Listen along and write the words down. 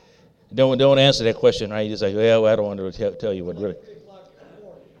Don't answer that question, right? You just like, well, I don't want to tell you what really.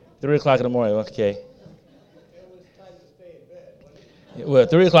 3 o'clock in the morning, okay. Well,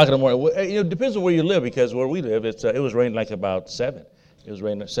 3 o'clock in the morning. Well, it depends on where you live, because where we live, it was raining like about 7. It was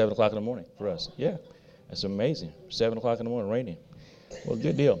raining at 7 o'clock in the morning for us. Yeah, that's amazing. 7 o'clock in the morning raining. Well,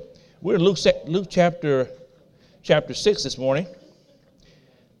 good deal. We're in Luke chapter 6 this morning.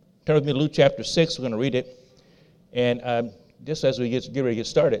 Turn with me to Luke chapter 6. We're going to read it. And just as we get ready to get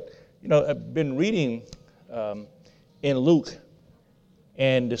started, I've been reading in Luke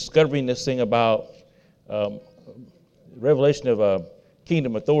and discovering this thing about revelation of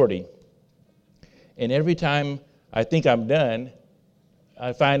kingdom authority. And every time I think I'm done,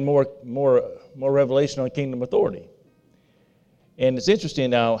 I find more revelation on kingdom authority. And it's interesting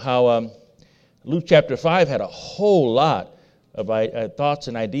now how Luke chapter 5 had a whole lot of thoughts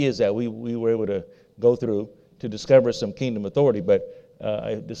and ideas that we were able to go through to discover some kingdom authority. But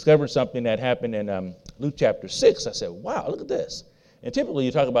I discovered something that happened in Luke chapter 6. I said, wow, look at this. And typically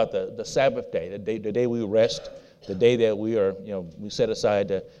you talk about the Sabbath day, the day we rest, the day that we are, we set aside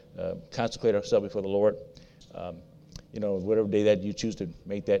to consecrate ourselves before the Lord. Whatever day that you choose to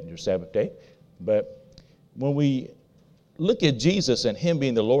make that your Sabbath day. But when we look at Jesus and him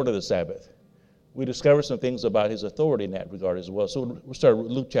being the Lord of the Sabbath, we discover some things about his authority in that regard as well. So we'll start with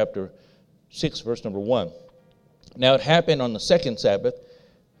Luke chapter 6, verse number 1. Now it happened on the second Sabbath,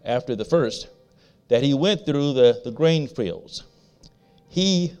 after the first, that he went through the grain fields.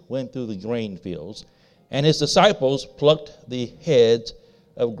 He went through the grain fields, and his disciples plucked the heads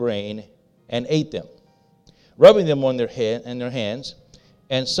of grain and ate them, rubbing them on their head and their hands.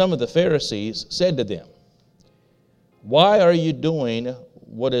 And some of the Pharisees said to them, "Why are you doing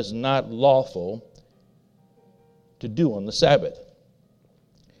what is not lawful to do on the Sabbath?"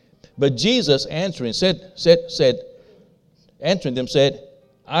 But Jesus answering them said,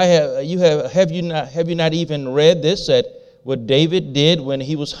 Have you not even read this, that what David did when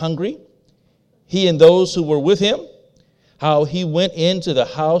he was hungry, he and those who were with him, how he went into the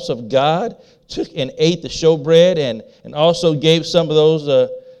house of God, took and ate the showbread, and also gave some of those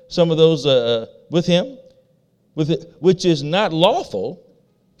with him, which is not lawful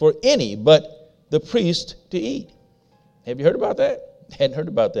for any but the priest to eat. Have you heard about that? Hadn't heard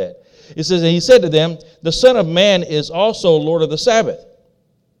about that. It says, and he said to them, the Son of Man is also Lord of the Sabbath.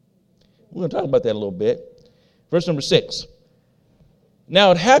 We're going to talk about that a little bit. Verse number 6.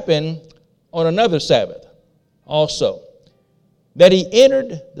 Now it happened on another Sabbath also, that he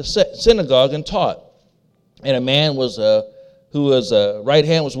entered the synagogue and taught. And a man whose right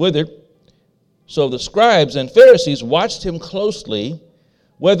hand was withered. So the scribes and Pharisees watched him closely,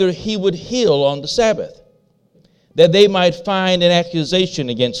 whether he would heal on the Sabbath, that they might find an accusation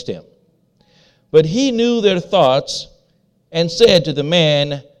against him. But he knew their thoughts and said to the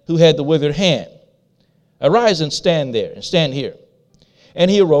man who had the withered hand, "Arise and stand here."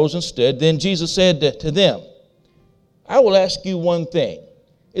 And he arose and stood. Then Jesus said to them, "I will ask you one thing.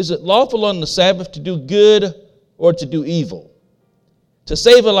 Is it lawful on the Sabbath to do good or to do evil? To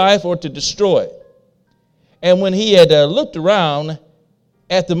save a life or to destroy it?" And when he had looked around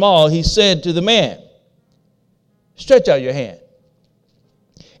at them all, he said to the man, "Stretch out your hand."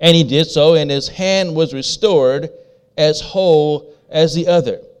 And he did so, and his hand was restored as whole as the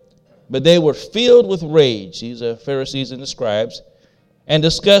other. But they were filled with rage, these are Pharisees and the scribes, and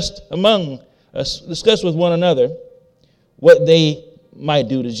discussed with one another what they might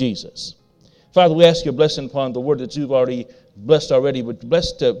do to Jesus. Father, we ask your blessing upon the word that you've already blessed already, but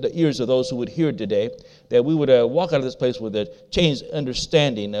bless the ears of those who would hear today, that we would walk out of this place with a changed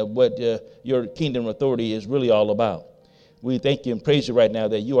understanding of what your kingdom authority is really all about. We thank you and praise you right now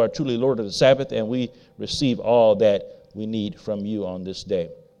that you are truly Lord of the Sabbath, and we receive all that we need from you on this day.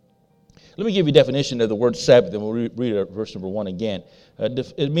 Let me give you a definition of the word Sabbath, and we'll read verse number 1 again.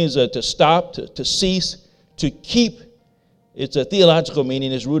 It means to stop, to cease, to keep. It's a theological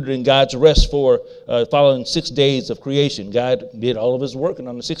meaning. It's rooted in God's rest for following 6 days of creation. God did all of his work, and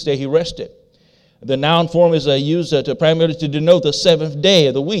on the 6th day he rested. The noun form is used primarily to denote the seventh day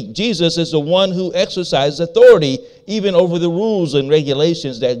of the week. Jesus is the one who exercises authority even over the rules and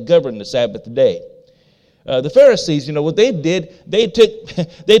regulations that govern the Sabbath day. The Pharisees, what they did, they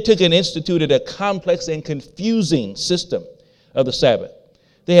took and instituted a complex and confusing system of the Sabbath.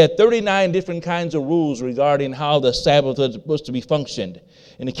 They had 39 different kinds of rules regarding how the Sabbath was supposed to be functioned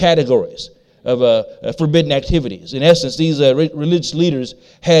in the categories of forbidden activities. In essence, these religious leaders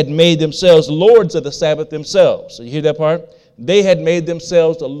had made themselves lords of the Sabbath themselves. So you hear that part? They had made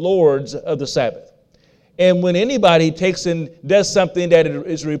themselves the lords of the Sabbath. And when anybody takes and does something that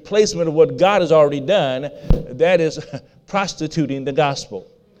is a replacement of what God has already done, that is prostituting the gospel.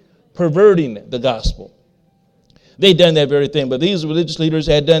 perverting the gospel. They'd done that very thing, but these religious leaders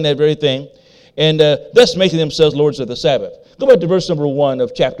had done that very thing, and thus making themselves lords of the Sabbath. Go back to verse number 1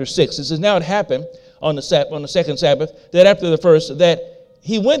 of chapter 6. It says, now it happened on the second Sabbath, that after the first, that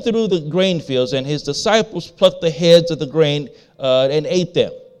he went through the grain fields, and his disciples plucked the heads of the grain and ate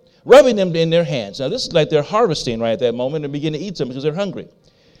them, rubbing them in their hands. Now this is like they're harvesting right at that moment and begin to eat some because they're hungry.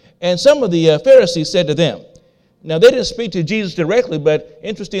 And some of the Pharisees said to them, now they didn't speak to Jesus directly, but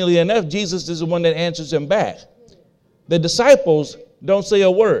interestingly enough, Jesus is the one that answers them back. The disciples don't say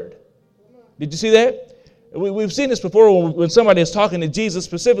a word. Did you see that? We've seen this before when somebody is talking to Jesus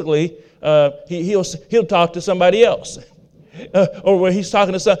specifically, he'll talk to somebody else. Or when he's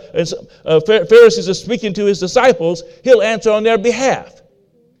talking to some Pharisees are speaking to his disciples, he'll answer on their behalf.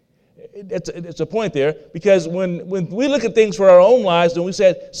 It's a point there, because when we look at things for our own lives and we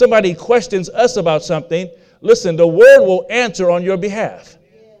said somebody questions us about something, listen, the word will answer on your behalf.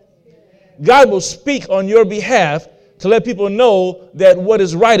 God will speak on your behalf to let people know that what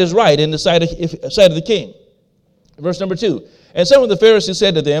is right in the sight of the king. Verse number 2. And some of the Pharisees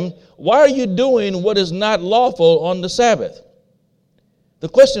said to them, why are you doing what is not lawful on the Sabbath? The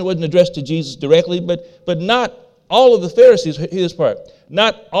question wasn't addressed to Jesus directly, but not all of the Pharisees, hear this part,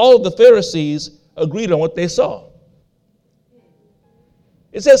 not all of the Pharisees agreed on what they saw.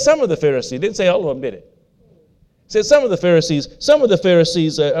 It says some of the Pharisees, it didn't say all of them, did it? It says some of the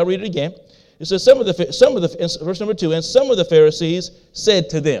Pharisees, I'll read it again. It says verse number 2, and some of the Pharisees said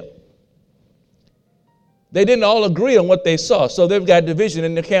to them. They didn't all agree on what they saw, so they've got division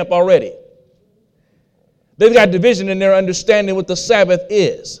in the camp already. They've got division in their understanding what the Sabbath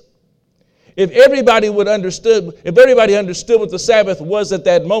is. If everybody understood what the Sabbath was at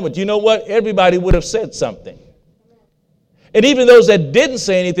that moment, you know what? Everybody would have said something. And even those that didn't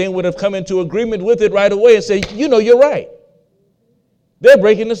say anything would have come into agreement with it right away and say, you're right. They're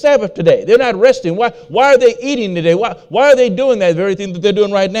breaking the Sabbath today. They're not resting. Why are they eating today? Why are they doing that very thing that they're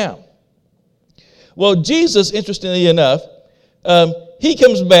doing right now? Well, Jesus, interestingly enough, he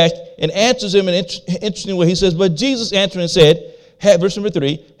comes back and answers him in an interesting way. He says, but Jesus answered and said, verse number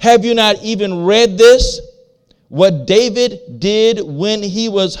 3, have you not even read this? What David did when he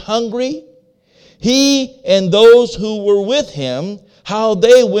was hungry? He and those who were with him, how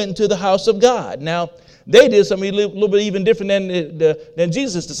they went to the house of God. Now, they did something a little bit even different than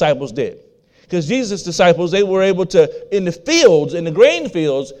Jesus' disciples did. Because Jesus' disciples, they were able to, in the grain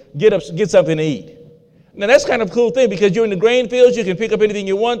fields, get something to eat. Now, that's kind of a cool thing, because you're in the grain fields, you can pick up anything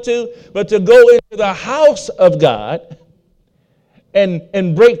you want to, but to go into the house of God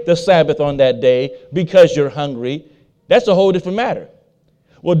and break the Sabbath on that day because you're hungry, that's a whole different matter.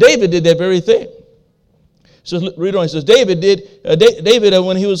 Well, David did that very thing. So read on. It says, David,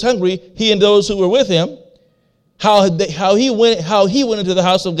 when he was hungry, he and those who were with him, how he went into the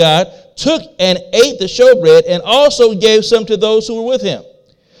house of God, took and ate the showbread, and also gave some to those who were with him,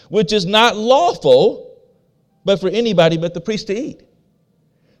 which is not lawful, but for anybody but the priest to eat.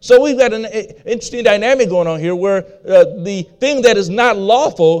 So we've got an interesting dynamic going on here where the thing that is not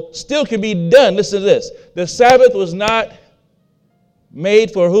lawful still can be done. Listen to this. The Sabbath was not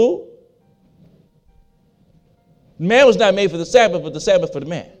made for who? Man was not made for the Sabbath, but the Sabbath for the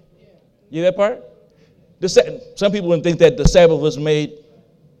man. You hear that part? Some people would think that the Sabbath was made.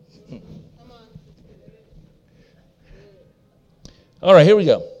 All right, here we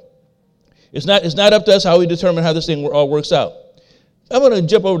go. It's not up to us how we determine how this thing all works out. I'm going to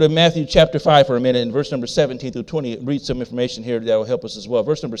jump over to Matthew chapter 5 for a minute, in verse number 17 through 20, and read some information here that will help us as well.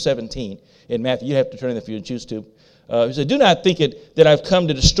 Verse number 17 in Matthew. You have to turn in if you choose to. He said, do not think it that I've come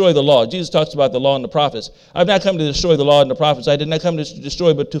to destroy the law. Jesus talks about the law and the prophets. I've not come to destroy the law and the prophets. I did not come to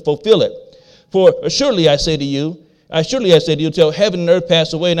destroy, but to fulfill it. For surely I say to you, till heaven and earth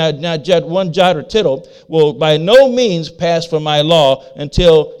pass away, not one jot or tittle will by no means pass from my law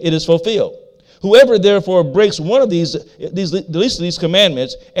until it is fulfilled. Whoever therefore breaks one of the least of these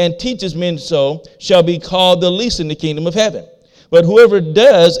commandments and teaches men so shall be called the least in the kingdom of heaven. But whoever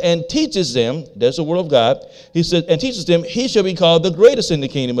does and teaches them, does the word of God, he says, and teaches them, he shall be called the greatest in the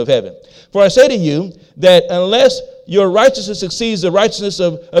kingdom of heaven. For I say to you that unless your righteousness exceeds the righteousness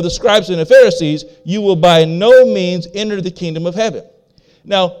of the scribes and the Pharisees, you will by no means enter the kingdom of heaven.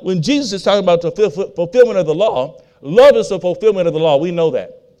 Now, when Jesus is talking about the fulfillment of the law, love is the fulfillment of the law. We know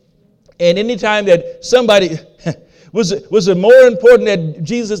that. And anytime that somebody, was it more important that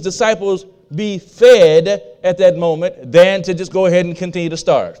Jesus' disciples be fed at that moment than to just go ahead and continue to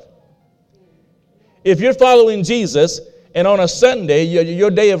starve? If you're following Jesus and on a Sunday, your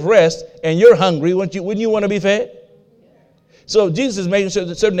day of rest, and you're hungry, wouldn't you want to be fed? So Jesus is making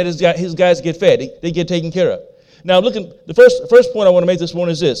certain that his guys get fed. They get taken care of. Now, the first point I want to make this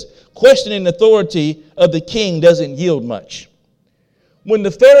morning is this. Questioning the authority of the king doesn't yield much. When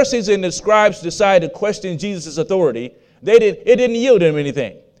the Pharisees and the scribes decided to question Jesus' authority, it didn't yield them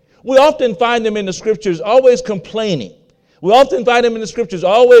anything. We often find them in the scriptures always complaining. We often find them in the scriptures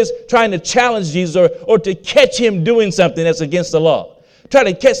always trying to challenge Jesus or to catch him doing something that's against the law.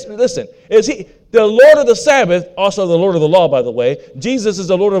 Listen, is he the Lord of the Sabbath, also the Lord of the law, by the way? Jesus is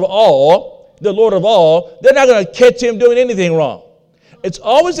the Lord of all, the Lord of all. They're not going to catch him doing anything wrong. It's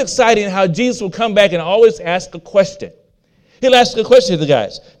always exciting how Jesus will come back and always ask a question. He'll ask a question to the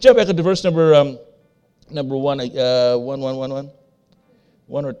guys. Jump back to verse number 1,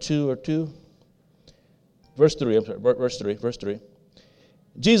 1 or 2. Verse 3, verse 3.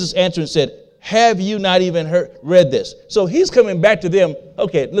 Jesus answered and said, have you not even read this? So he's coming back to them.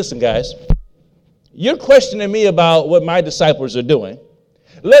 Okay, listen, guys. You're questioning me about what my disciples are doing.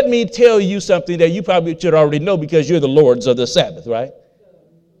 Let me tell you something that you probably should already know because you're the lords of the Sabbath, right?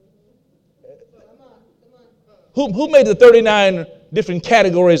 Who made the 39 different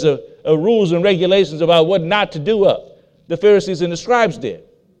categories of rules and regulations about what not to do of? The Pharisees and the scribes did.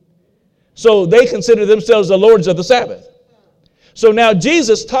 So they consider themselves the lords of the Sabbath. So now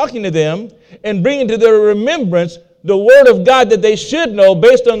Jesus talking to them and bringing to their remembrance the word of God that they should know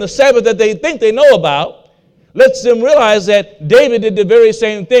based on the Sabbath that they think they know about, lets them realize that David did the very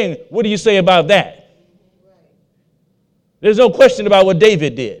same thing. What do you say about that? There's no question about what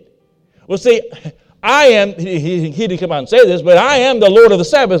David did. Well, see, I am, he didn't come out and say this, but I am the Lord of the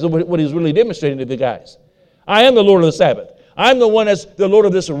Sabbath, what he's really demonstrating to the guys. I am the Lord of the Sabbath. I'm the one that's the Lord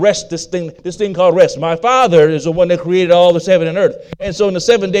of this rest, this thing called rest. My Father is the one that created all this heaven and earth. And so in the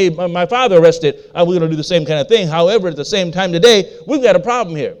 7th day, my Father rested. We're going to do the same kind of thing. However, at the same time today, we've got a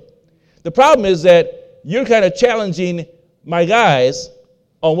problem here. The problem is that you're kind of challenging my guys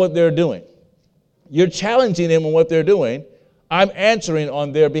on what they're doing. You're challenging them on what they're doing. I'm answering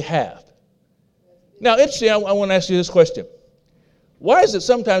on their behalf. Now, interesting, I want to ask you this question. Why is it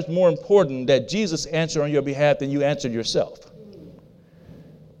sometimes more important that Jesus answer on your behalf than you answer yourself?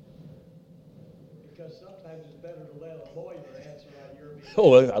 Because sometimes it's better to let a lawyer answer on your behalf.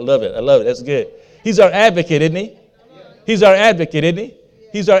 Oh, I love it. That's good. He's our advocate, isn't he? He's our advocate, isn't he?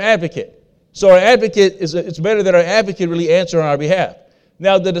 He's our advocate. So our advocate, it's better that our advocate really answer on our behalf.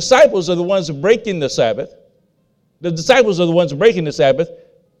 Now, the disciples are the ones breaking the Sabbath.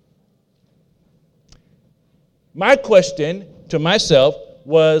 My question to myself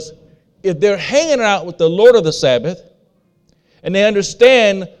was, if they're hanging out with the Lord of the Sabbath and they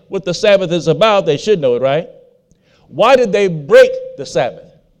understand what the Sabbath is about, they should know it, right? Why did they break the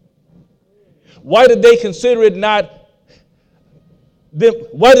Sabbath? Why did they consider it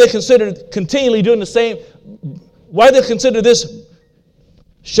why do they consider continually doing the same? Why do they consider this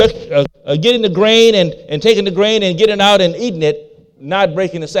getting the grain and taking the grain and getting out and eating it, not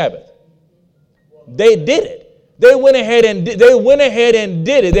breaking the Sabbath? They did it. They went ahead and did it. They went ahead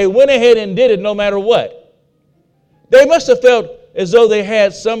and did it no matter what. They must have felt as though they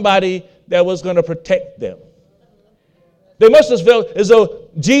had somebody that was going to protect them. They must have felt as though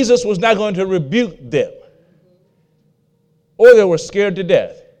Jesus was not going to rebuke them. Or they were scared to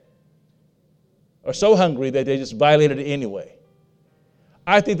death. Or so hungry that they just violated it anyway.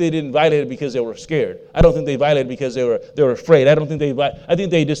 I think they didn't violate it because they were scared. I don't think they violated it because they were afraid. I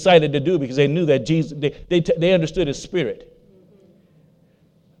think they decided to do it because they knew that Jesus, they understood his spirit.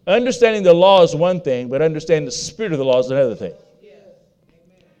 Understanding the law is one thing, but understanding the spirit of the law is another thing.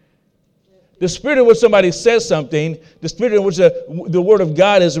 The spirit in which somebody says something, the spirit in which the word of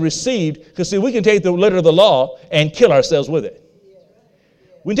God is received, because see, we can take the letter of the law and kill ourselves with it.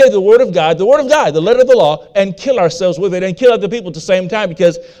 We take the word of God, the letter of the law, and kill ourselves with it and kill other people at the same time.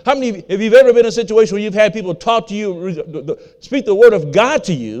 Because how many, if you've ever been in a situation where you've had people talk to you, speak the word of God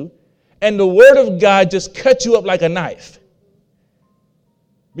to you, and the word of God just cut you up like a knife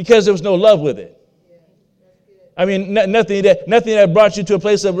because there was no love with it. I mean, nothing that brought you to a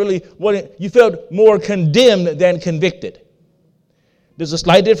place of really you felt more condemned than convicted. There's a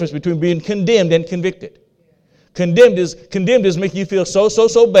slight difference between being condemned and convicted. Condemned is making you feel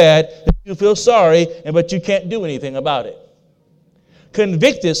so bad that you feel sorry, but you can't do anything about it.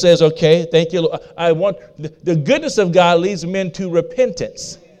 Convicted says, okay, thank you, Lord. I want the goodness of God leads men to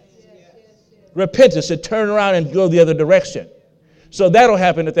repentance. Repentance, to turn around and go the other direction. So that'll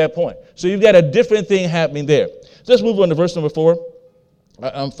happen at that point. So you've got a different thing happening there. So let's move on to verse number 5,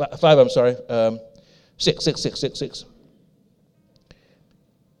 I'm sorry. 6.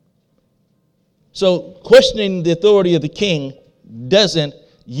 So questioning the authority of the king doesn't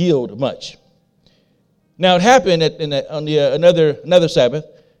yield much. Now it happened on another Sabbath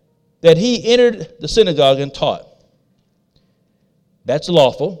that he entered the synagogue and taught. That's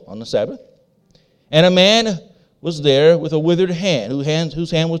lawful on the Sabbath. And a man was there with a withered hand,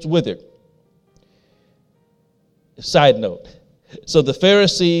 whose hand was withered. Side note. So the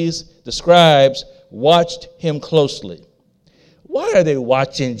Pharisees, the scribes, watched him closely. Why are they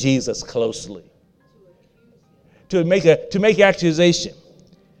watching Jesus closely? To make accusation.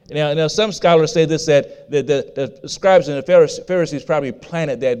 Now, some scholars say this, that the scribes and the Pharisees probably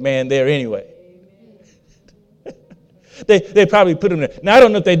planted that man there anyway. They probably put him there. Now, I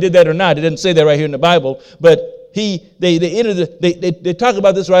don't know if they did that or not. It doesn't say that right here in the Bible. But they talk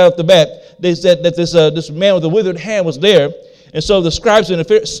about this right off the bat. They said that this man with a withered hand was there. And so the scribes and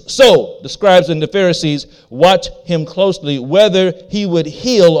the Pharisees watched him closely whether he would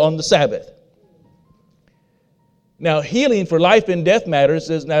heal on the Sabbath. Now, healing for life and death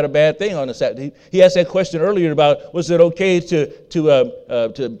matters is not a bad thing on the Sabbath. He asked that question earlier about, was it okay to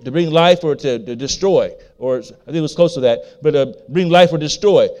bring life or to destroy? Or I think it was close to that. But bring life or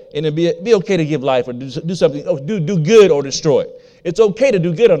destroy. And it'd be okay to give life or do something, do good or destroy. It's okay to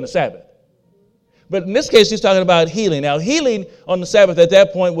do good on the Sabbath. But in this case, he's talking about healing. Now, healing on the Sabbath at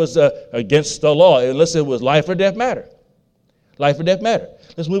that point was against the law, unless it was life or death matter. Life or death matter.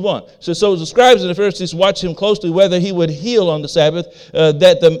 Let's move on. So the scribes and the Pharisees watched him closely whether he would heal on the Sabbath,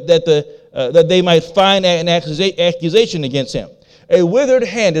 that they might find an accusation against him. A withered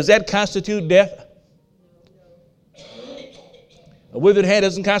hand, does that constitute death? A withered hand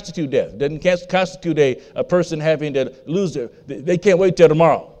doesn't constitute death. It doesn't constitute a person having to lose they can't wait till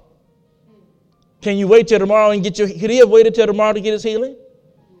tomorrow. Can you wait till tomorrow and could he have waited till tomorrow to get his healing?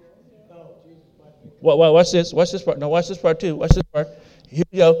 Well, watch this. Watch this part. No, watch this part too. Watch this part. Here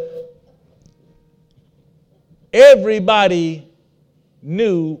we go. Everybody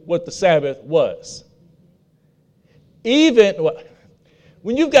knew what the Sabbath was. Even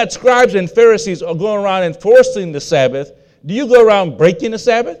when you've got scribes and Pharisees going around enforcing the Sabbath, do you go around breaking the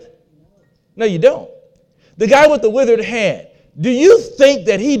Sabbath? No, you don't. The guy with the withered hand, do you think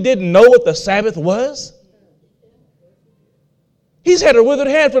that he didn't know what the Sabbath was? He's had a withered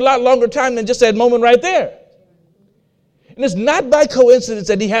hand for a lot longer time than just that moment right there. And it's not by coincidence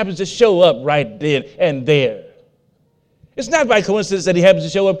that he happens to show up right then and there. It's not by coincidence that he happens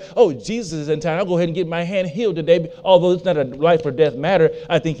to show up, oh, Jesus is in town. I'll go ahead and get my hand healed today. Although it's not a life or death matter,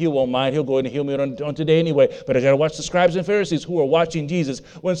 I think he won't mind. He'll go ahead and heal me on today anyway. But I got to watch the scribes and Pharisees who are watching Jesus.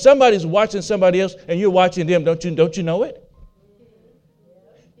 When somebody's watching somebody else and you're watching them, don't you know it?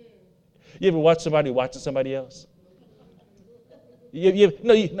 You ever watch somebody watching somebody else? I'm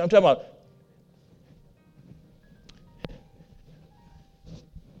talking about.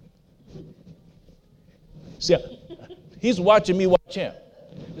 See, he's watching me watch him.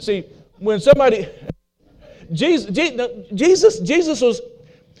 You see, when somebody, Jesus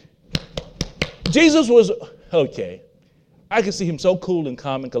was okay. I could see him so cool and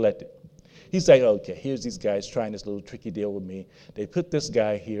calm and collected. He's like, okay, here's these guys trying this little tricky deal with me. They put this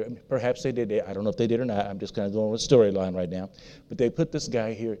guy here. Perhaps they did. I don't know if they did or not. I'm just kind of going with storyline right now. But they put this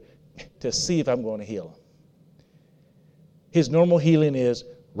guy here to see if I'm going to heal him. His normal healing is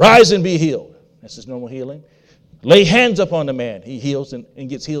rise and be healed. That's his normal healing. Lay hands upon the man. He heals and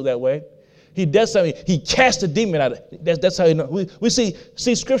gets healed that way. He does something. He casts a demon out. That's how you know. We see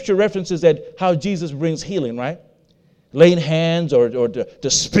scripture references that how Jesus brings healing, right? Laying hands or to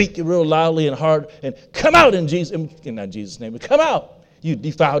speak real loudly and hard and come out in Jesus, not Jesus' name, but come out, you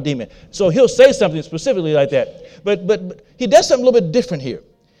defiled demon. So he'll say something specifically like that. But he does something a little bit different here.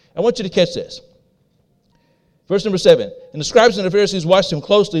 I want you to catch this. Verse number 7. And the scribes and the Pharisees watched him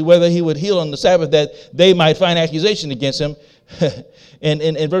closely whether he would heal on the Sabbath that they might find accusation against him. and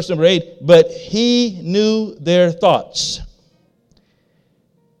in verse number 8, but he knew their thoughts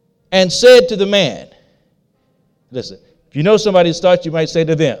and said to the man, listen, if you know somebody's thoughts, you might say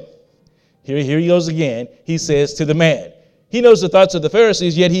to them. Here he goes again. He says to the man. He knows the thoughts of the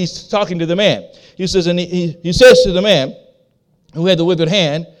Pharisees, yet he's talking to the man. He says, and he says to the man who had the withered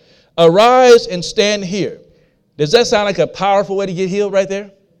hand, arise and stand here. Does that sound like a powerful way to get healed right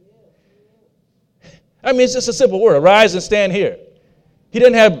there? I mean, it's just a simple word. Arise and stand here. He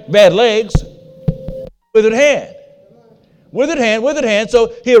didn't have bad legs. Withered hand. Withered hand.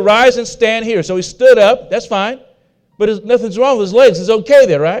 So he arise and stand here. So he stood up. That's fine. But nothing's wrong with his legs. It's okay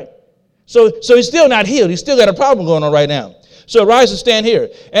there, right? So he's still not healed. He's still got a problem going on right now. So arise and stand here.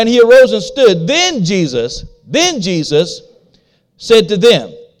 And he arose and stood. Then Jesus said to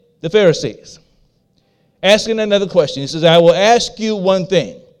them, the Pharisees, asking another question. He says, I will ask you one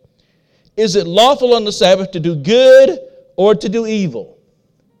thing. Is it lawful on the Sabbath to do good or to do evil?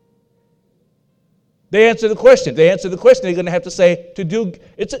 They answer the question. They're going to have to say,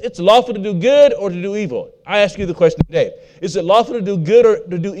 it's lawful to do good or to do evil. I ask you the question today. Is it lawful to do good or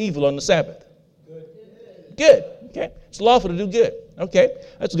to do evil on the Sabbath? Good. Okay. It's lawful to do good. Okay.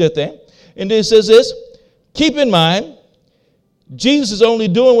 That's a good thing. And then it says this, keep in mind, Jesus is only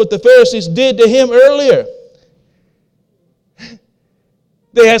doing what the Pharisees did to him earlier.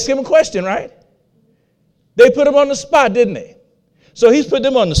 They asked him a question, right? They put him on the spot, didn't they? So he's put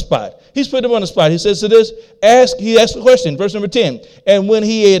them on the spot. He says to this, he asked the question, verse number 10. And when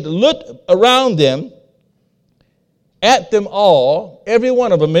he had looked around them, at them all, every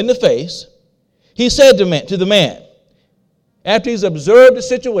one of them in the face, he said to the man, after he's observed the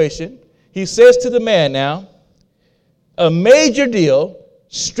situation, he says to the man now, a major deal,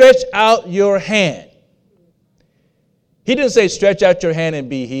 stretch out your hand. He didn't say stretch out your hand and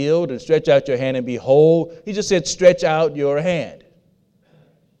be healed and stretch out your hand and be whole. He just said stretch out your hand.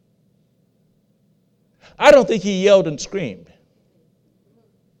 I don't think he yelled and screamed.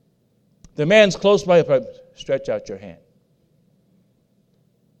 The man's close by, stretch out your hand.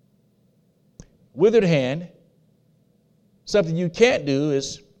 Withered hand, something you can't do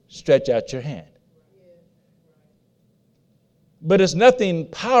is stretch out your hand. But there's nothing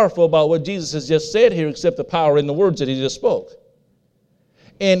powerful about what Jesus has just said here except the power in the words that he just spoke.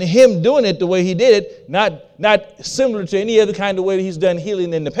 And him doing it the way he did it, not similar to any other kind of way that he's done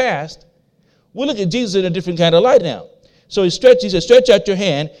healing in the past. We look at Jesus in a different kind of light now. So he said, stretch out your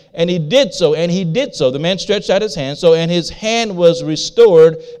hand, and he did so, and he did so. The man stretched out his hand, and his hand was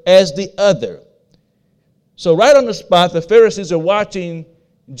restored as the other. So right on the spot, the Pharisees are watching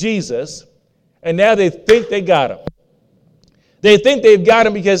Jesus, and now they think they got him. They think they've got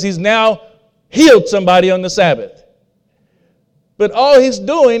him because he's now healed somebody on the Sabbath. But all he's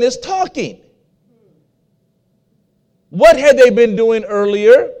doing is talking. What had they been doing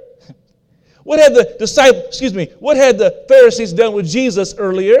earlier? What had the Pharisees done with Jesus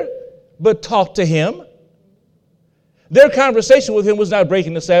earlier but talk to him? Their conversation with him was not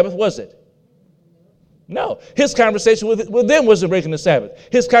breaking the Sabbath, was it? No. His conversation with them wasn't breaking the Sabbath.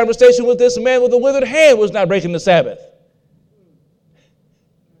 His conversation with this man with a withered hand was not breaking the Sabbath.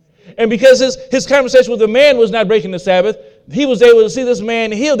 And because his conversation with the man was not breaking the Sabbath, he was able to see this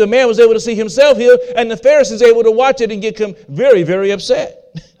man healed. The man was able to see himself healed, and the Pharisees able to watch it and get very, very upset.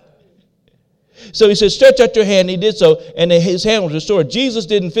 So he said, stretch out your hand. And he did so, and his hand was restored. Jesus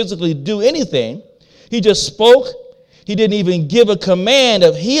didn't physically do anything. He just spoke. He didn't even give a command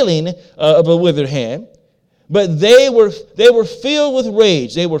of healing of a withered hand. But they were filled with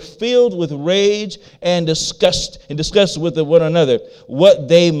rage. They were filled with rage and discussed with one another what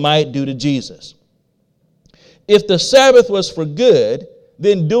they might do to Jesus. If the Sabbath was for good,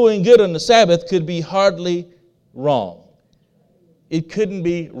 then doing good on the Sabbath could be hardly wrong. It couldn't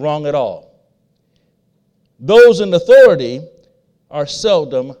be wrong at all. Those in authority are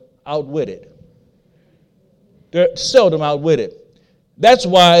seldom outwitted. They're seldom outwitted. That's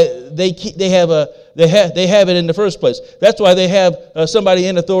why they have it in the first place. That's why they have somebody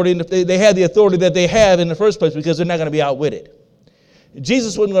in authority. They have the authority that they have in the first place because they're not going to be outwitted.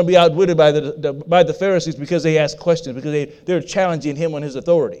 Jesus wasn't going to be outwitted by the Pharisees because they asked questions, because they're challenging him on his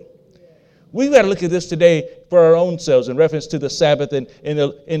authority. We've got to look at this today for our own selves in reference to the Sabbath and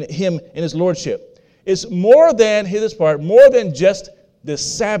in him and his lordship. It's more than just the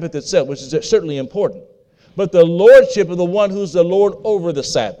Sabbath itself, which is certainly important, but the lordship of the one who's the Lord over the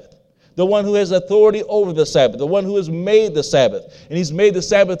Sabbath, the one who has authority over the Sabbath, the one who has made the Sabbath. And he's made the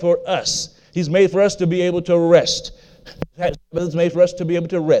Sabbath for us. He's made for us to be able to rest. Sabbath is made for us to be able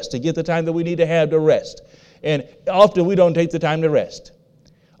to rest, to get the time that we need to have to rest. And often we don't take the time to rest.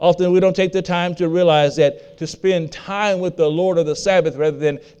 Often we don't take the time to realize that to spend time with the Lord of the Sabbath rather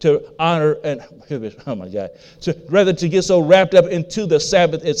than to honor and, rather to get so wrapped up into the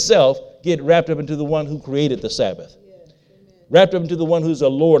Sabbath itself, get wrapped up into the one who created the Sabbath. Yes, wrapped up into the one who's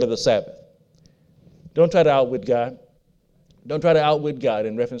the Lord of the Sabbath. Don't try to outwit God. Don't try to outwit God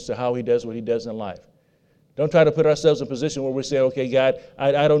in reference to how he does what he does in life. Don't try to put ourselves in a position where we say, okay, God,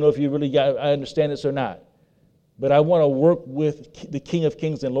 I don't know if you really I understand this or not. But I want to work with the King of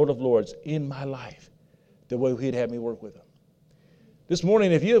Kings and Lord of Lords in my life the way he'd have me work with him. This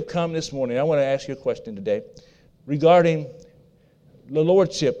morning, if you have come this morning, I want to ask you a question today regarding the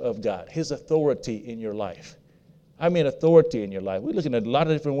lordship of God, his authority in your life. I mean authority in your life. We're looking at a lot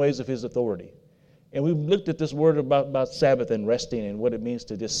of different ways of his authority. And we've looked at this word about Sabbath and resting and what it means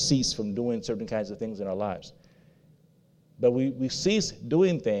to just cease from doing certain kinds of things in our lives. But we cease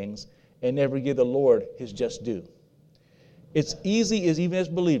doing things and never give the Lord his just due. It's easy, even as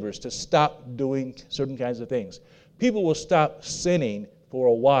believers, to stop doing certain kinds of things. People will stop sinning for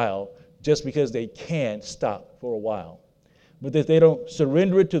a while just because they can stop for a while. But if they don't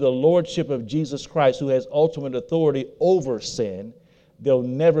surrender it to the lordship of Jesus Christ, who has ultimate authority over sin, they'll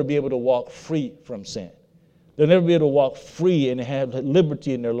never be able to walk free from sin. They'll never be able to walk free and have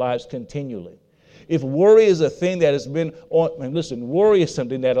liberty in their lives continually. If worry is a thing that has been on, and listen, worry is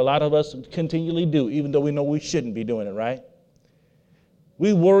something that a lot of us continually do, even though we know we shouldn't be doing it, right?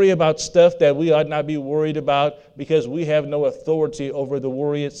 We worry about stuff that we ought not be worried about because we have no authority over the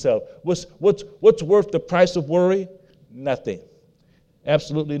worry itself. What's worth the price of worry? Nothing.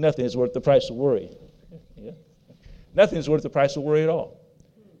 Absolutely nothing is worth the price of worry. Yeah. Nothing is worth the price of worry at all.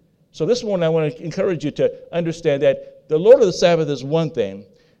 So this morning I want to encourage you to understand that the Lord of the Sabbath is one thing,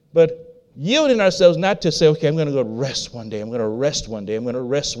 but yielding ourselves not to say, okay, I'm going to go rest one day. I'm going to rest one day. I'm going to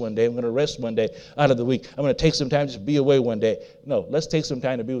rest one day. I'm going to rest one day out of the week. I'm going to take some time to just be away one day. No, let's take some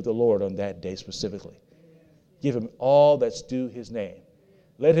time to be with the Lord on that day specifically. Give him all that's due his name.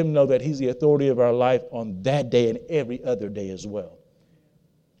 Let him know that he's the authority of our life on that day and every other day as well.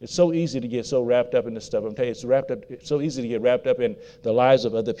 It's so easy to get so wrapped up in this stuff. I'm telling you, it's so easy to get wrapped up in the lives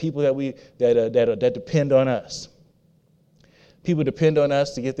of other people that depend on us. People depend on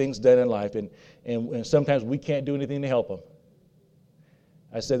us to get things done in life, and sometimes we can't do anything to help them.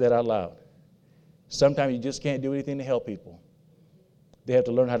 I said that out loud. Sometimes you just can't do anything to help people. They have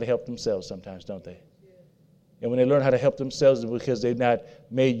to learn how to help themselves sometimes, don't they? And when they learn how to help themselves, because they've not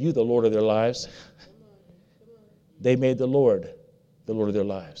made you the Lord of their lives, they made the Lord of their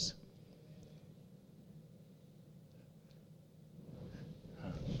lives.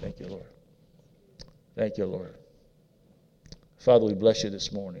 Thank you, Lord. Thank you, Lord. Father, we bless you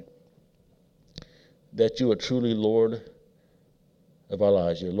this morning that you are truly Lord of our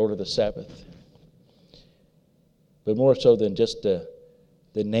lives. You're Lord of the Sabbath. But more so than just the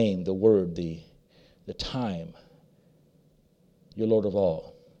name, the word, the time, you're Lord of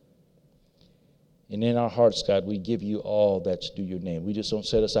all. And in our hearts, God, we give you all that's due your name. We just don't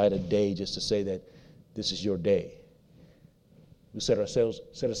set aside a day just to say that this is your day. We set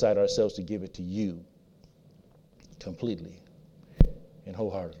aside ourselves to give it to you completely and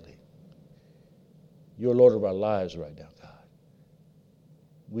wholeheartedly. You're Lord of our lives right now, God.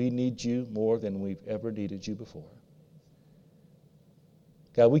 We need you more than we've ever needed you before.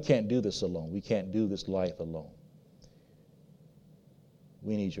 God, we can't do this alone. We can't do this life alone.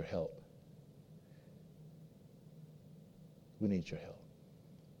 We need your help. We need your help.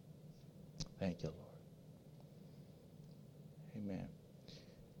 Thank you, Lord. Amen.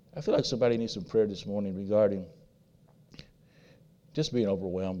 I feel like somebody needs some prayer this morning regarding just being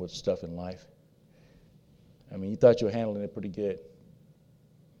overwhelmed with stuff in life. I mean, you thought you were handling it pretty good.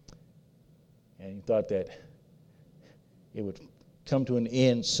 And you thought that it would come to an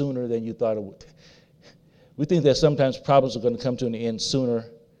end sooner than you thought it would. We think that sometimes problems are going to come to an end sooner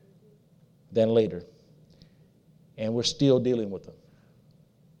than later. And we're still dealing with them.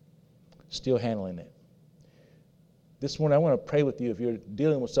 Still handling it. This morning, I want to pray with you if you're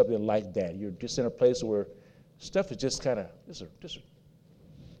dealing with something like that. You're just in a place where stuff is just kind of, just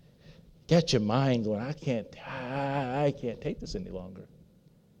got your mind going, I can't take this any longer.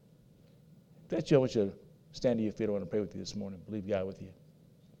 If that's you, I want you to stand to your feet. I want to pray with you this morning. Believe God with you.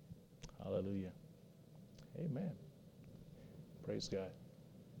 Hallelujah. Amen. Praise God.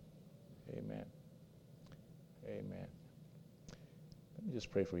 Amen. Amen. Let me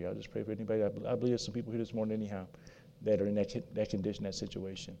just pray for you. I'll just pray for anybody. I believe there's some people here this morning anyhow that are in that condition, that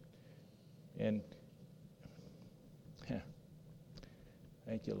situation. And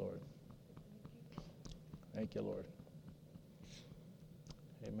thank you, Lord. Thank you, Lord.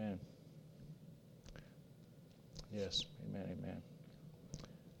 Amen. Yes. Amen. Amen.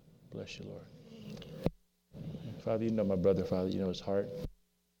 Bless you, Lord. Father, you know my brother, Father. You know his heart.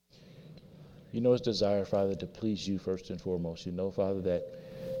 You know his desire, Father, to please you first and foremost. You know, Father, that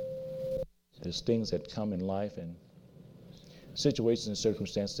there's things that come in life and situations and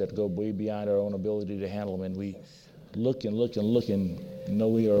circumstances that go way beyond our own ability to handle them. And we look and know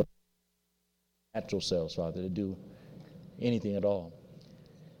we are natural selves, Father, to do anything at all.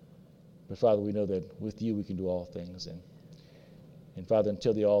 But, Father, we know that with you we can do all things. And Father,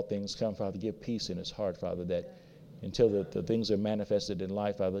 until the all things come, Father, give peace in his heart, Father, that until the things are manifested in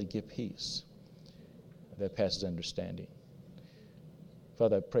life, Father, give peace that passes understanding.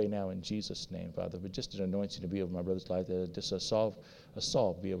 Father, I pray now in Jesus' name, Father, for just an anointing to be over my brother's life, that just a salve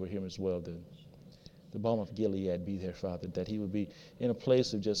be over him as well. The balm of Gilead be there, Father, that he would be in a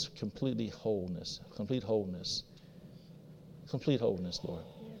place of just complete wholeness, Lord.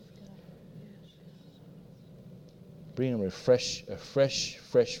 Bring him a fresh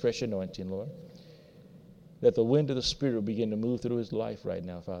anointing, Lord. that the wind of the Spirit will begin to move through his life right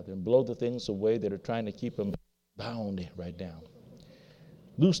now, Father, and blow the things away that are trying to keep him bound right now.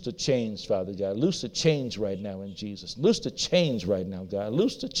 Loose the chains, Father God. Loose the chains right now in Jesus. Loose the chains right now, God.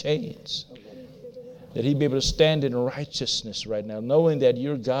 Loose the chains. That he be able to stand in righteousness right now, knowing that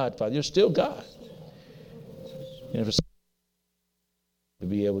you're God, Father. You're still God. And for to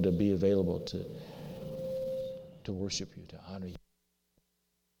be able to be available to worship you, to honor you.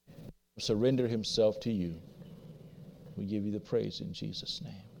 Surrender himself to you. We give you the praise in Jesus'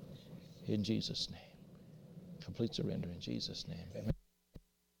 name. In Jesus' name. Complete surrender in Jesus' name. Amen.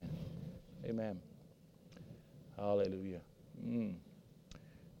 Amen. Hallelujah.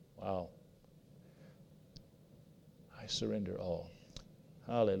 Wow. I surrender all.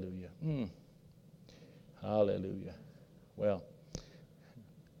 Hallelujah. Hallelujah. Well,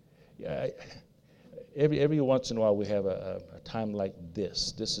 yeah, every once in a while we have a time like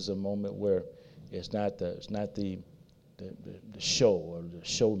this. This is a moment where it's not the show or the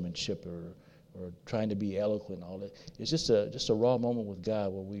showmanship or trying to be eloquent and all that. It's just a raw moment with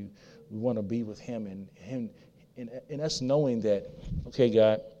God where we want to be with him and us knowing that, okay,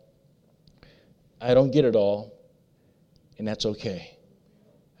 God, I don't get it all, and that's okay.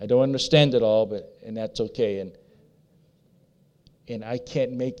 I don't understand it all, and that's okay. And I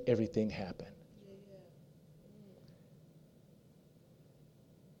can't make everything happen.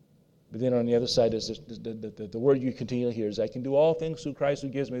 But then on the other side is the word you continually hear is, I can do all things through Christ who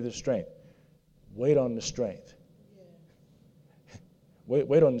gives me the strength. Wait on the strength.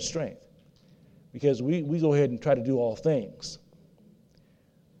 Wait on the strength. Because we go ahead and try to do all things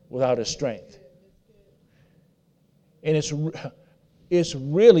without his strength. And it's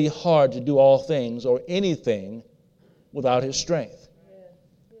really hard to do all things or anything without his strength.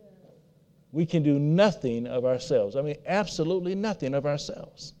 We can do nothing of ourselves. I mean, absolutely nothing of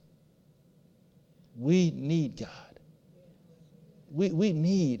ourselves. We need God. We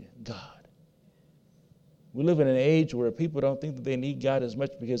need God. We live in an age where people don't think that they need God as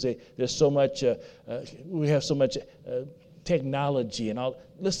much because there's so much, we have so much technology and all.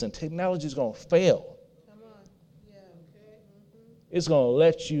 Listen, technology is going to fail. Come on. Yeah. Okay. It's going to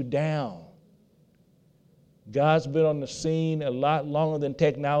let you down. God's been on the scene a lot longer than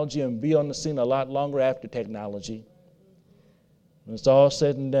technology and be on the scene a lot longer after technology. When it's all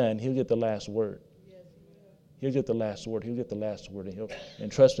said and done, he'll get the last word. He'll get the last word. He'll get the last word.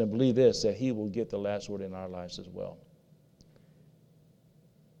 And trust me and believe this, that he will get the last word in our lives as well.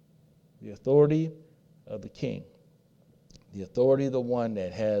 The authority of the king. The authority of the one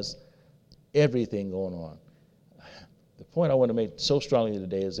that has everything going on. The point I want to make so strongly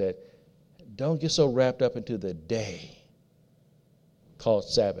today is that don't get so wrapped up into the day called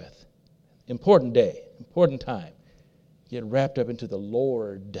Sabbath. Important day, important time. Get wrapped up into the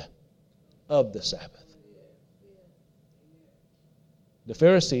Lord of the Sabbath. The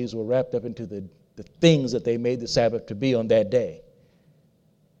Pharisees were wrapped up into the things that they made the Sabbath to be on that day.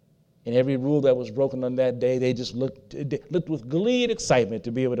 And every rule that was broken on that day, they just looked with glee and excitement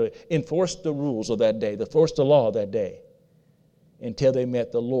to be able to enforce the rules of that day, to enforce the law of that day, until they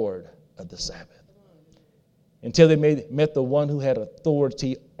met the Lord of the Sabbath. Until they met the one who had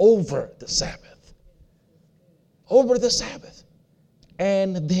authority over the Sabbath. Over the Sabbath.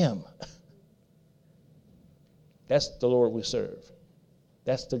 And them. That's the Lord we serve.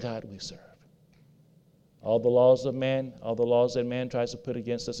 That's the God we serve. All the laws of man, all the laws that man tries to put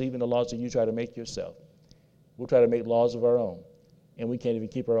against us, even the laws that you try to make yourself. We'll try to make laws of our own, and we can't even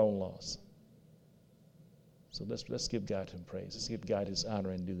keep our own laws. So let's give God some praise. Let's give God his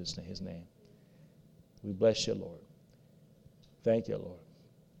honor and do this in his name. We bless you, Lord. Thank you, Lord.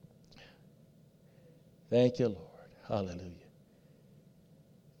 Thank you, Lord. Hallelujah.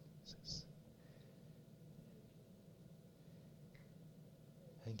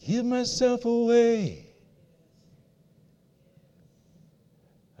 I give myself away.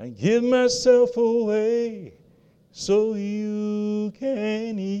 I give myself away so you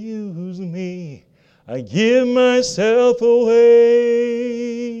can use me. I give myself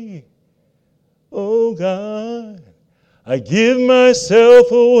away. Oh God, I give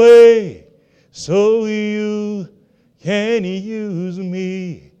myself away so you can use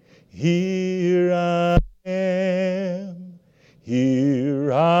me. Here I am.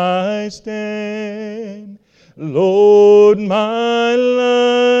 Here I stand, Lord, my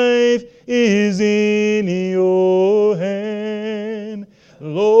life is in your hand.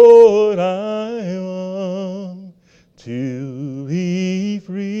 Lord, I want to be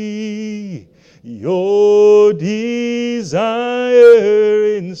free. Your desire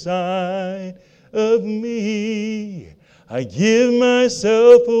inside of me, I give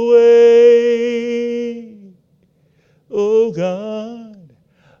myself away. Oh God,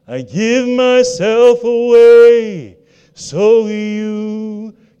 I give myself away so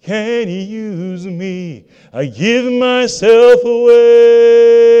you can use me. I give myself away.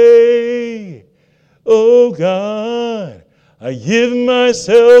 Oh God, I give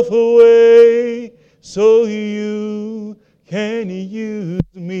myself away so you can use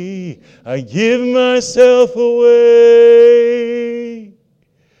me. I give myself away.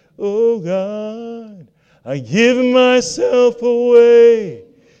 Oh God, I give myself away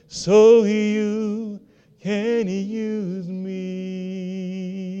so you can use me.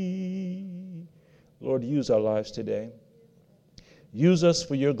 Lord, use our lives today. Use us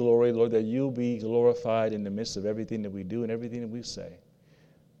for your glory, Lord, that you'll be glorified in the midst of everything that we do and everything that we say.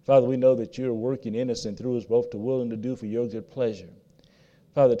 Father, we know that you're working in us and through us both to will and to do for your good pleasure.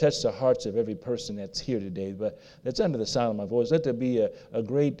 Father, touch the hearts of every person that's here today, but that's under the sound of my voice. Let there be a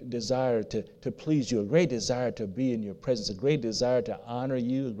great desire to please you, a great desire to be in your presence, a great desire to honor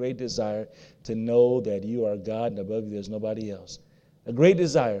you, a great desire to know that you are God and above you there's nobody else. A great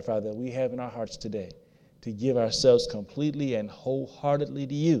desire, Father, that we have in our hearts today to give ourselves completely and wholeheartedly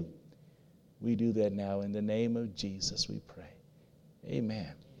to you. We do that now in the name of Jesus, we pray.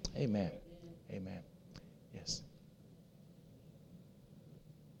 Amen. Amen. Amen. Yes.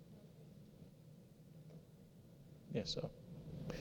 Yes, sir.